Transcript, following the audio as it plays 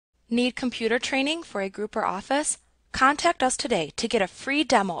Need computer training for a group or office? Contact us today to get a free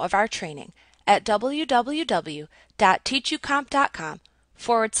demo of our training at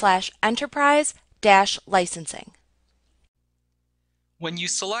www.teachucomp.com/enterprise-licensing. When you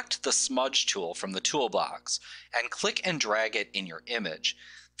select the Smudge tool from the toolbox and click and drag it in your image,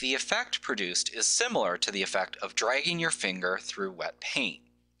 the effect produced is similar to the effect of dragging your finger through wet paint.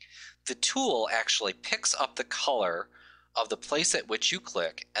 The tool actually picks up the color of the place at which you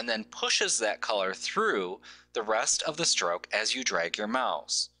click and then pushes that color through the rest of the stroke as you drag your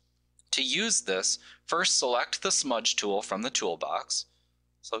mouse. To use this, first select the Smudge tool from the toolbox.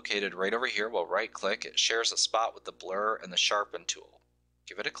 It's located right over here. We'll right click. It shares a spot with the blur and the sharpen tool.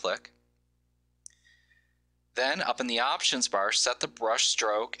 Give it a click. Then up in the options bar, set the brush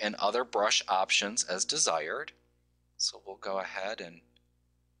stroke and other brush options as desired. So we'll go ahead and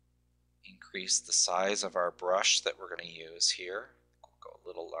increase the size of our brush that we're going to use here. We'll go a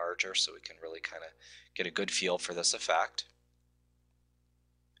little larger so we can really kind of get a good feel for this effect.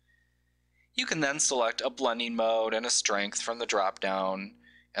 You can then select a blending mode and a strength from the drop down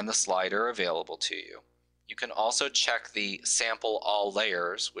and the slider available to you. You can also check the sample all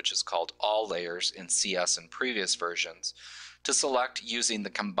layers, which is called all layers in CS in previous versions, to select using the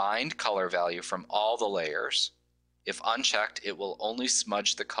combined color value from all the layers. If unchecked, it will only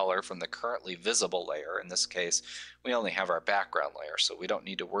smudge the color from the currently visible layer. In this case, we only have our background layer, so we don't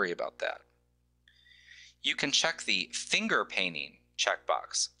need to worry about that. You can check the finger painting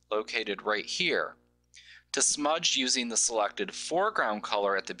checkbox located right here to smudge using the selected foreground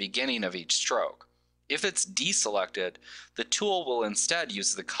color at the beginning of each stroke. If it's deselected, the tool will instead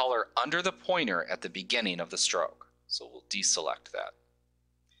use the color under the pointer at the beginning of the stroke. So we'll deselect that.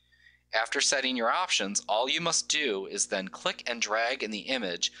 After setting your options, all you must do is then click and drag in the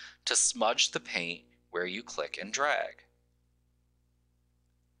image to smudge the paint where you click and drag.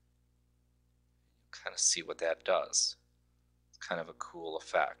 Kind of see what that does. It's kind of a cool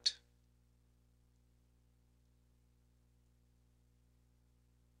effect.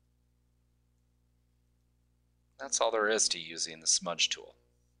 That's all there is to using the Smudge tool.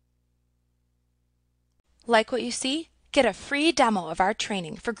 Like what you see? Get a free demo of our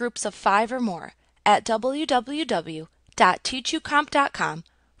training for groups of 5 or more at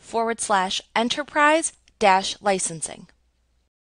www.teachucomp.com/enterprise-licensing.